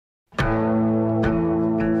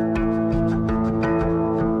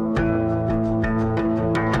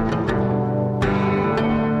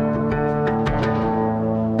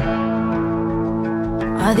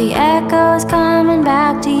the echoes coming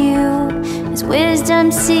back to you. His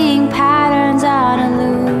wisdom seeing patterns on a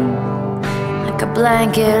loop, like a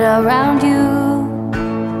blanket around you.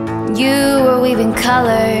 You were weaving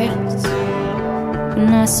colors when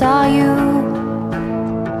I saw you.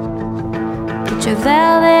 Put your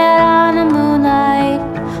velvet on the moonlight,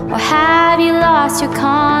 or have you lost your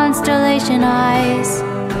constellation eyes?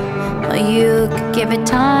 Well, you could give it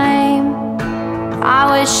time. I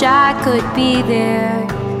wish I could be there,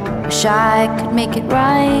 wish I could make it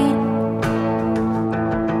right.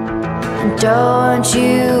 And don't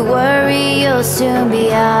you worry, you'll soon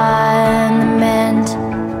be on the mend.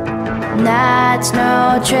 And that's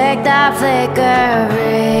no trick, that flicker of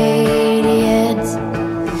radiance.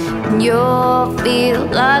 And you'll feel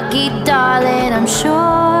lucky, darling, I'm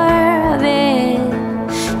sure of it.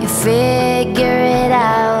 You figure it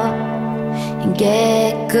out and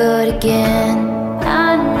get good again.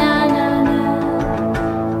 Na na na na,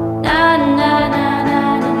 na na na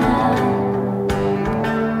na na.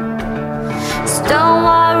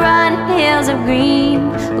 Stonewall run, hills of green,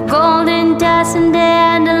 a golden dust and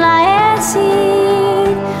dandelion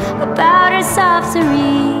seed, about her soft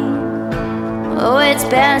serene. Oh, it's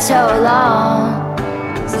been so long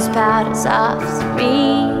since powder soft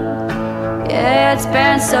serene. Yeah, it's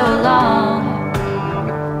been so long.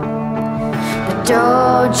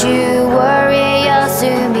 Don't you worry, you'll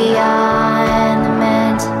soon be on the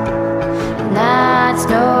mend. And that's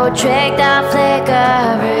no trick, that flicker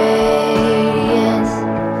of radiance.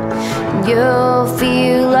 And you'll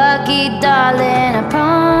feel lucky, darling, I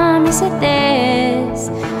promise it this.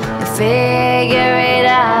 You'll figure it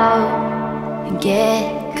out and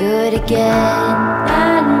get good again.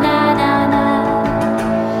 Na na na na,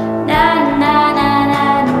 na na na na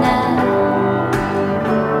na.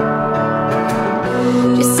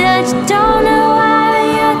 You said you don't know why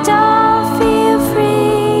you don't feel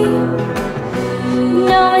free.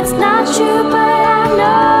 No, it's not true, but I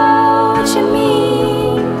know what you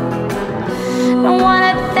mean. I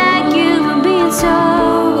wanna thank you for being so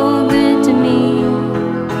good to me.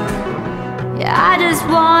 Yeah, I just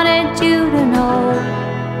wanted you to know.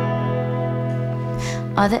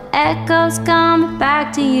 All the echoes coming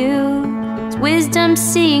back to you, it's wisdom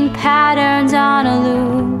seeing patterns on a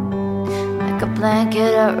loop, like a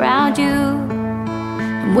blanket around you.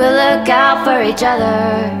 And we'll look out for each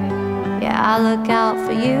other. Yeah, I'll look out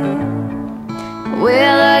for you.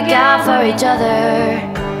 We'll look out for each other.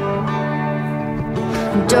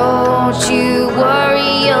 Don't you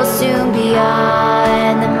worry, you'll soon be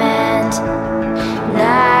on the mend.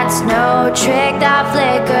 That's no trick, that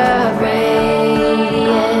flicker of radiance.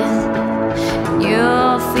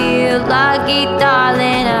 You'll feel lucky, darling,